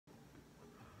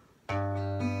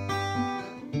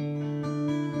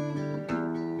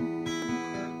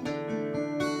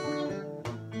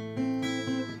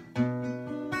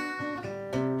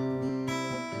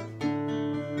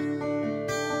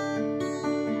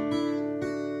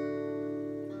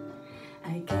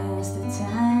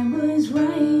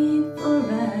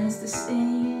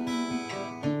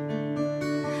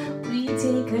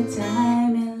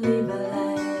time and live our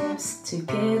lives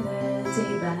together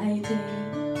day by day.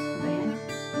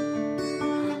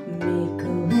 Make a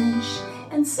wish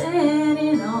and set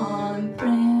it on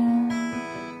prayer.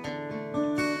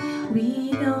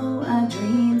 We know our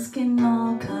dreams can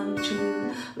all come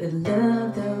true with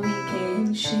love that we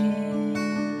can share.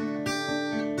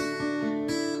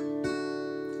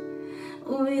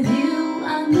 With you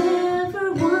I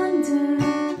never wonder,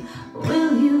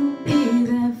 will you be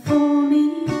there for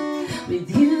me? With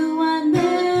you I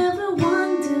never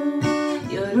wonder,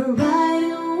 you're the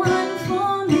right one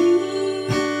for me.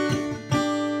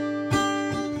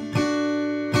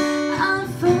 I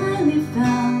finally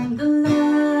found the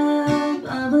love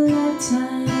of a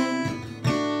lifetime,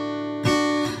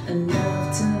 a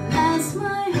love to last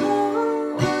my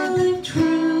whole life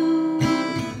through.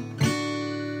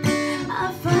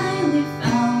 I finally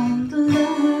found the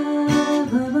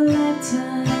love of a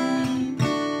lifetime,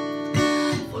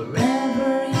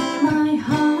 forever in my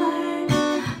heart.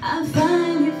 I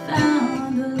finally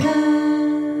found the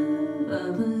love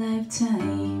of a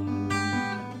lifetime.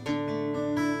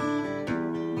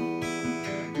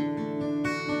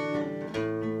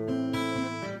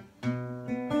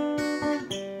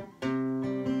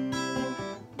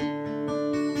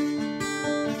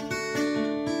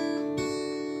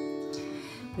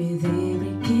 With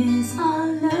every kiss, our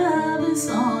love is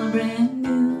all brand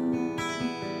new,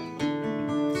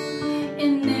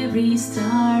 and every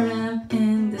star up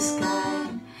in the sky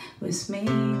was made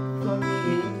for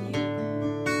me and you.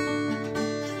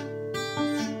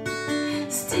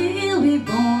 Still we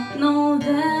both know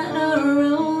that our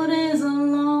road is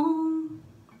long,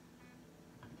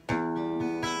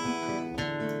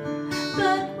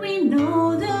 but we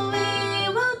know that we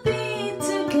will be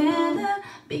together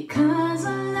because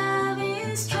our love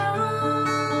is strong.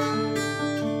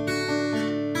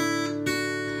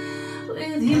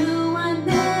 With you I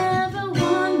never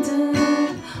wonder,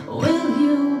 will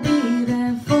you be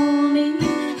there for me?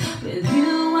 With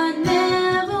you I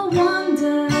never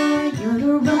wonder, you're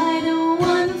the right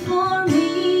one for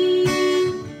me.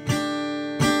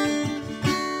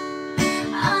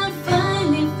 I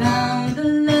finally found the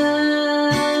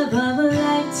love of a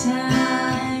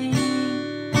lifetime,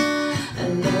 a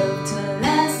love to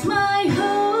last my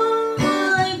whole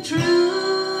life through.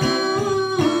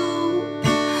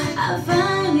 I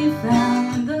finally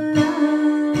found the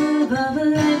love of a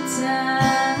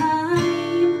lifetime,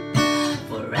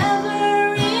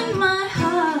 forever in my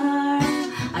heart.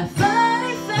 I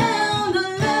finally found the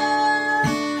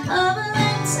love of a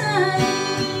lifetime,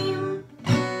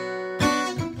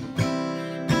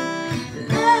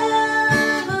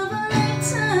 love of a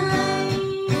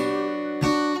lifetime.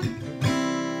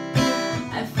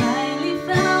 I finally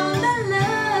found the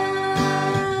love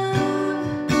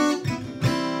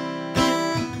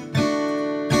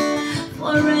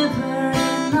forever